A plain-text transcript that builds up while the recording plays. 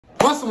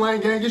What's the Wayne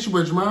gang? Get your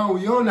boy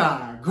Jamarioreacts. We on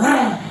our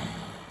grind.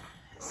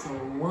 So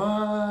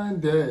one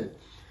day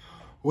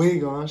we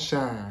gonna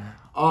shine.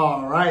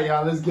 All right,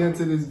 y'all. Let's get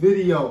into this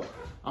video.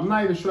 I'm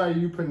not even sure how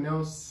you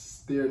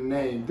pronounce their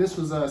name. This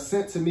was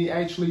sent to me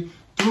actually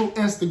through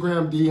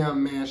Instagram DM,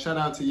 man. Shout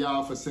out to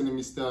y'all for sending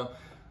me stuff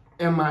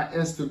in my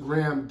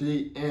Instagram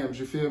DMs.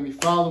 You feel me?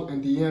 Follow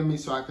and DM me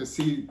so I can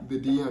see the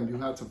DM. You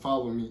have to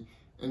follow me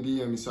and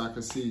DM me so I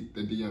can see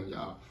the DM,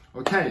 y'all.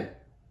 Okay.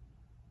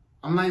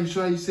 I'm not even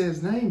sure how you say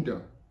his name,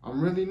 though.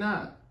 I'm really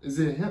not. Is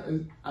it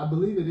him? I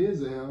believe it is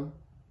him.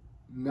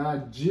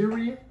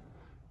 Najeerii.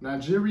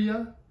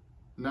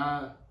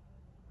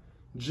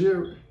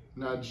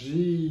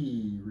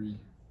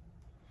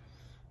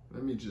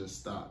 Let me just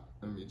stop.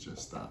 Let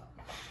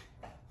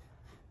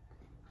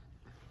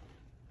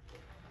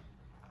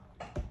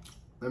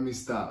me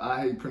stop.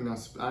 I hate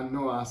pronounce. I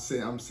know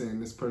I'm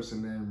saying this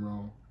person's name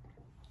wrong.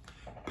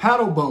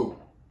 Paddle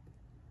boat.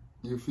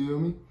 You feel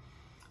me?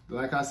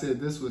 Like I said,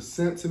 this was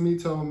sent to me,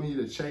 told me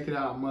to check it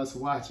out, I must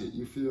watch it,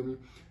 you feel me?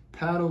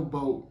 Paddle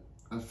Boat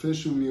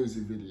official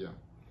music video.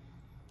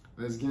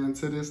 Let's get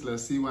into this.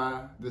 Let's see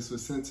why this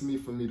was sent to me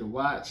for me to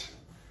watch.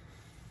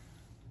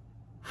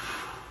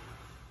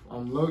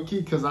 I'm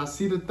low-key, because I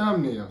see the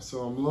thumbnail,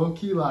 so I'm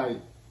low-key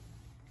like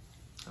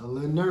a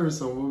little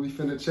nervous on what we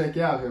finna check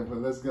out here, but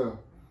let's go.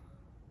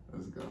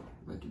 Let's go.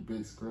 Make it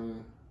big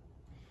screen.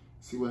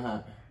 See what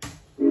happened.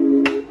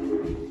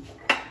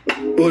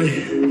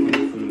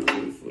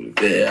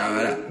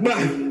 Yeah,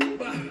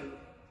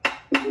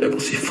 jag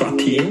måste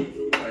fatta igen.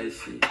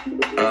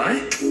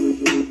 Nej.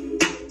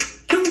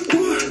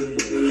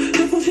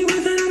 Jag får se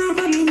vad den har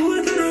fallit på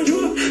att den har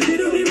gjort. Det är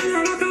det med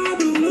alla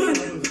kablar.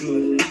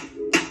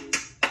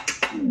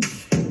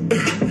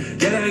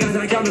 Jag är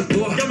ganska gammal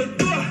då.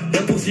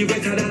 Jag får se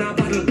vad den har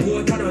fallit på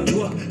att den har gjort.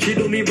 She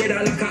do me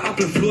better like a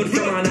apple float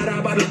from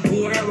another bottle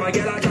pour. Jag var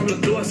gälla gamla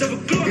blås.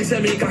 Vi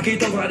ser mig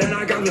kackigt av den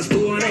här gamla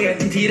stån. Jag är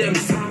till tiden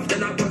saft,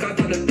 den har packat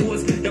alla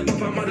dås. Jag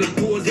bara madde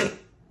pås.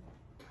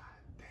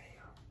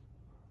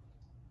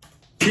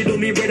 She do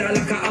me better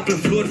like a apple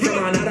float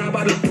from another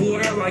bottle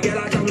pour. Jag var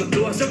gälla gamla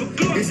blås.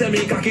 Vi ser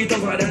mig kackigt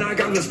av den här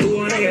gamla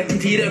stån. Jag är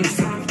till tiden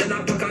saft, den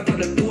har packat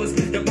alla dås.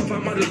 Jag bara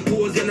madde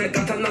pås. Jag är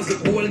gatan nas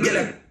the ball.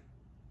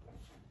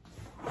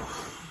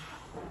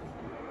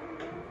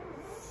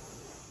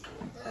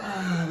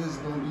 This is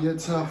gonna be a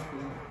tough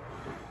one.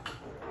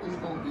 It's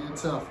gonna be a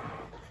tough one.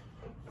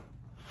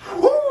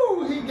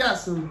 Woo! He got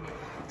some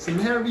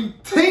heavy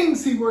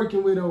things he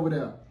working with over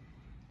there.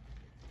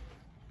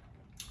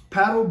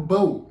 Paddle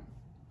boat.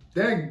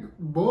 That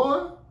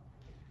boy.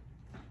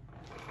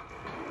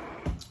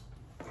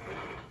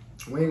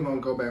 We ain't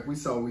gonna go back. We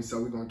saw. We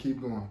gonna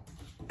keep going.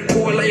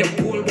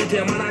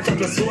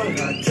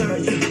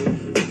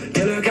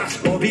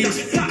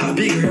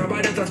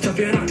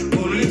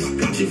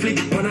 She flick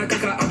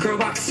panakaka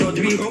acrobats so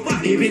dweeb.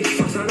 Die bitch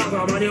fast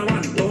another man you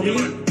want to me.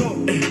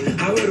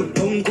 I will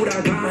punk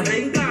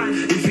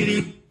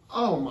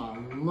Oh my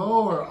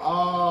lord.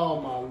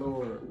 Oh my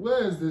lord.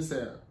 Where is this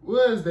at?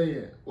 Where's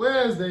they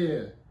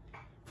at?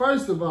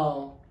 First of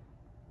all,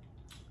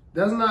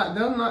 that's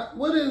not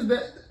what is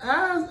that?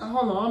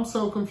 Hold on, I'm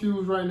so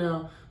confused right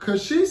now.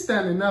 Cause she's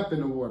standing up in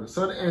the water.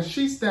 And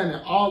she's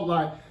standing all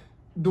like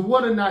the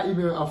water not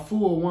even a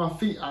full 1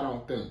 feet, I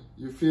don't think.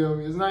 You feel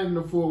me? It's not even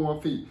a full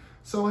 1 feet.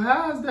 So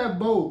how is that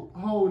boat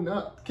holding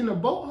up? Can a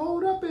boat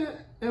hold up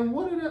in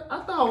water?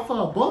 I thought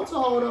for a boat to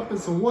hold up in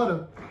some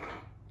water,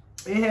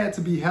 it had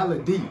to be hella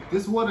deep.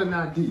 This water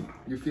not deep.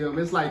 You feel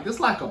me? It's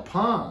like a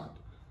pond.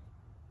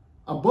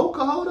 A boat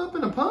could hold up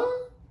in a pond?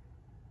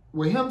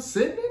 With him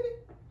sitting in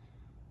it?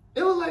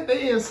 It was like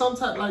they in some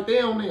type, like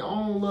they on their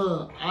own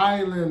little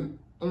island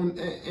and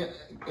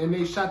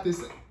they shot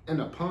this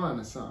in a pond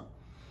or something.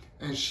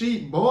 And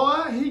he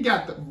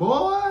got them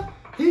ones.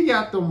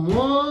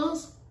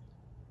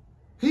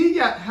 He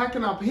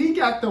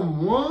got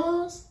them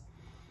ones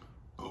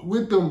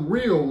with them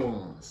real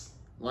ones.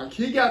 Like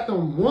he got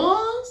them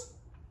ones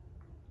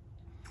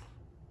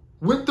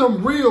with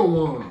them real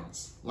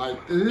ones. Like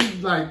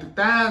it's like the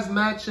thighs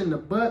matching the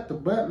butt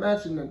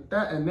matching the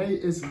thigh, and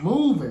it's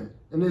moving,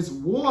 and it's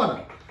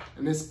water,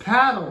 and it's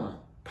paddling.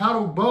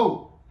 Paddle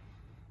boat.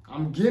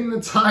 I'm getting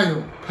the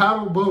title.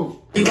 Paddle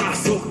boat. Did he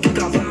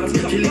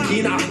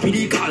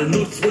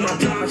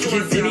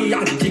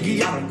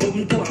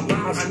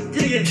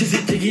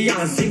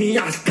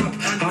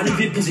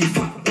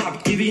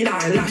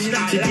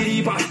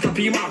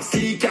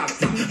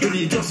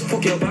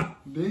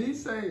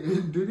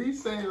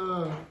say,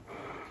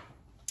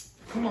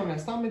 come on now,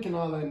 stop making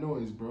all that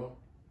noise, bro.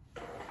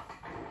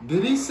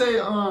 Did he say he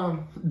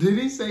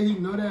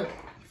know that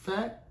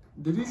fact?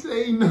 Did he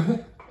say he know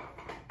that?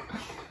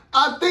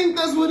 I think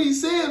that's what he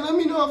said. Let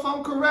me know if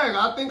I'm correct.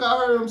 I think I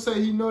heard him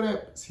say he know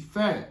that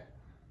fact.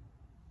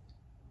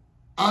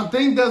 I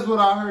think that's what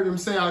I heard him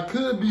say. I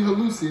could be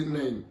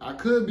hallucinating.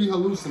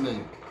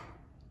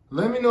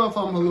 Let me know if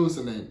I'm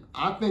hallucinating.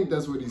 I think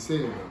that's what he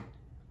said, though.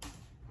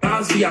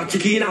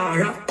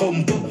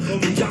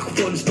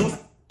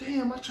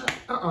 Damn, I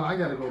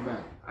gotta go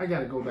back. I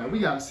gotta go back. We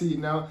gotta see it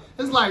now.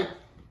 It's like,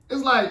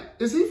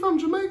 is he from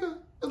Jamaica?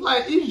 It's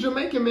like each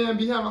Jamaican man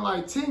be having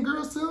like 10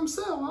 girls to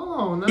himself. Hold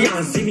on now.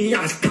 Yeah, see me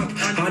as top,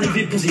 and if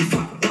it pussy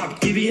fat,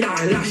 pop, give it a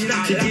lash.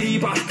 She get it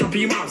back, stop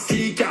him up,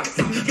 see cat,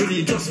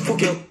 really just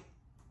fuck you.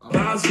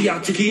 Bars for your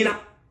chicken.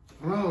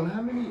 Bro,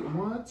 how many?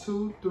 1,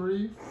 2,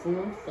 3,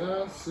 4,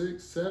 5,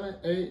 6, 7,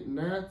 8,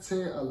 9, 10,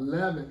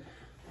 11.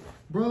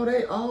 Bro,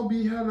 they all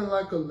be having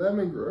like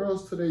 11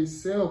 girls to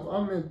themselves.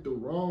 I'm at the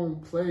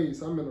wrong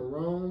place. I'm in the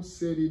wrong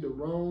city, the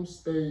wrong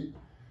state.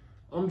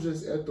 I'm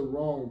just at the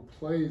wrong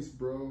place,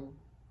 bro.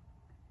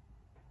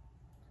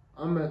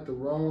 I'm at the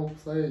wrong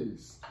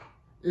place.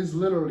 It's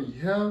literally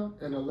him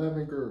and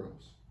 11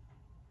 girls.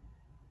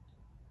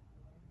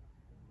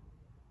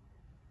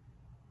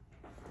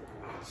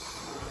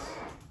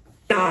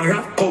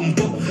 Rap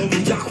combo,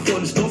 we jack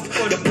fun stuff.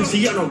 The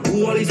pussy and a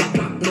goal is a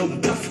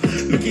platinum buff.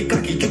 Make it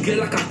cocky to get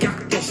like a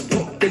cactus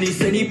pop. Then he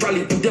said he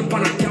probably put them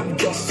on a cap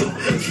just so.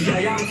 See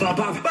I have a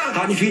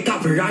bav, and if it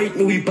have right,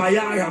 we buy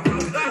her a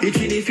bag. It's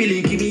in the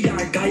Philly, give me your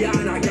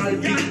Guyana. Girl,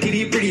 big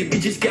titty, pretty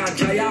bitches can't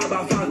try have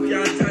a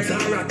fag.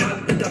 Sarah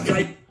can't let her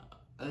fly.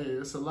 Hey,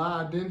 it's a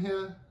lot I didn't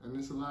hear, and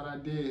it's a lot I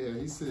did hear.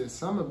 He said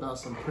something about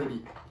some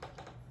pretty.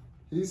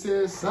 He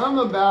said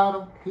something about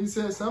him. He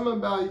said something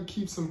about you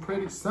keep some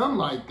pretty, something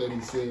like that,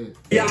 he said.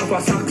 Yeah, for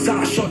socks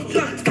are shut,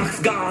 stocks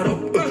gone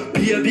up.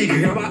 Be a big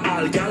rubber,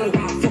 all gal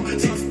walk fuck.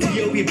 60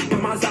 year with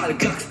mamas, all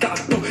clock start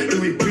up.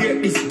 We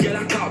break this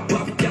girl a car,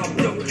 pop, cap,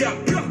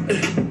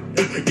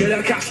 girl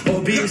a cash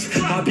obese.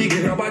 A big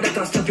rubber that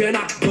a stop you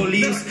not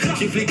police.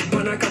 She flick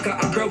panakaka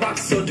acrobat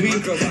so do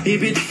it.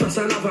 If it first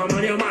another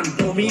man, your man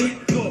dummy.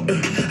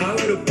 I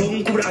wear the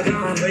punk coulda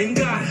gone.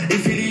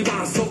 If you leave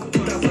and suck to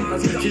the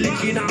bars. She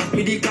licking out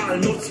medical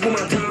nuts for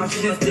my charge.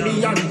 She just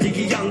me young,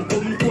 diggy young,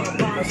 come to a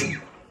bars.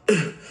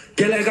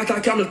 Girl, I got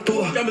a camel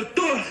toe.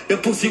 The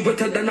pussy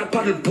wetter than a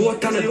paddle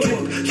boat and a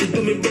joke. She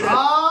do me better.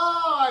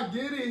 Oh, I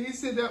get it. He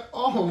said that.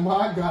 Oh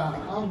my God,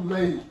 I'm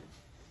late.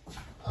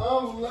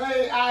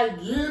 I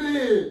get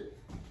it.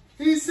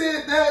 He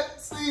said that.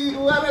 See,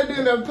 wetter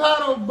than a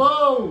paddle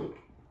boat.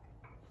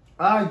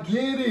 I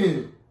get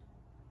it.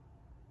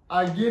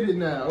 I get it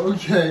now.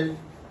 Okay.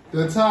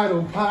 The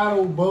title,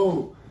 paddle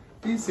boat.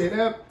 He said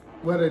that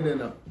wetter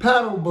than a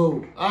paddle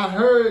boat. I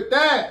heard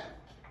that.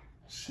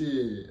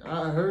 Shit,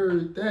 I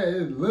heard that.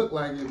 It looked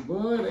like it,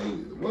 boy.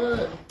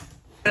 What?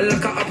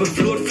 Like a apple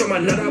float from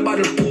another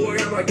bottle pour.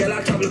 I'm a girl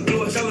I travel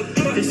close.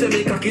 He said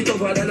me cock it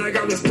over, then I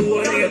grab the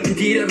store. I get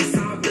pity them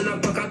soft, then I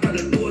back out of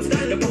the toes.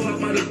 The puff up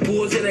my little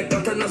pose, yeah, they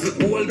got a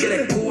nozzle hole. Get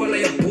a cool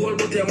like a pole,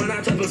 but yeah, man,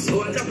 I travel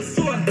slow.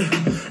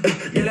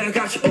 Girl, I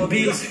catch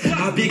obese.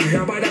 A big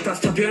rubber that a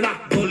stop you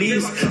not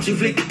police. She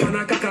flick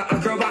panakaka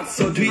acrobat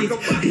so do it.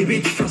 The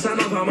bitch fast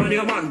another man,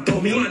 your man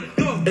dummy.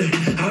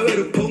 I wear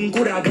the punk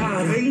coulda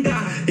gone.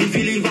 If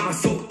you leave her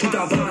suck to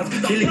the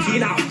bars. She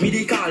licking off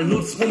medical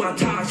nuts for my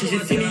charge. She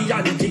see me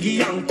and the jiggy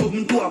young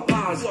come to a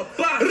pause. You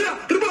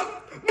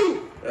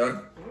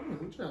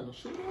trying to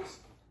shoot us?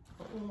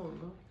 Oh,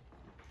 no.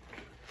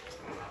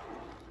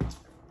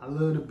 I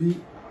love the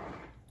beat.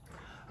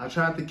 I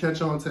tried to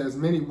catch on to as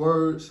many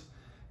words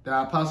that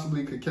I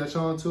possibly could catch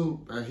on to.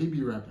 But he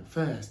be rapping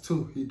fast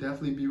too. He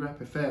definitely be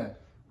rapping fast.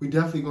 We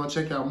definitely gonna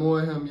check out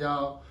more of him,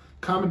 y'all.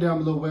 Comment down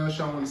below what else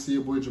y'all want to see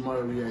your boy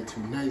JamarioReacts to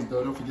next,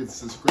 though. Don't forget to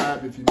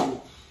subscribe if you new.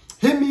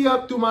 Hit me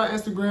up through my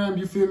Instagram,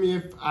 you feel me?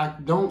 If I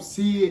don't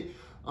see it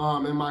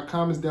in my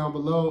comments down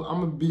below, I'm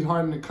going to be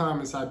hard in the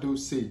comments, I do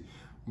see.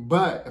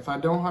 But if I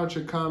don't heart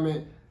your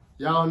comment,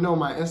 y'all know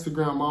my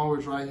Instagram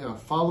always right here.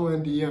 Follow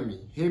and DM me.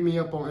 Hit me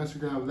up on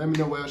Instagram. Let me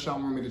know what else y'all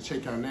want me to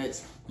check out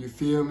next. You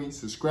feel me?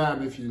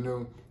 Subscribe if you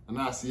new. And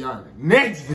I'll see y'all in the next video.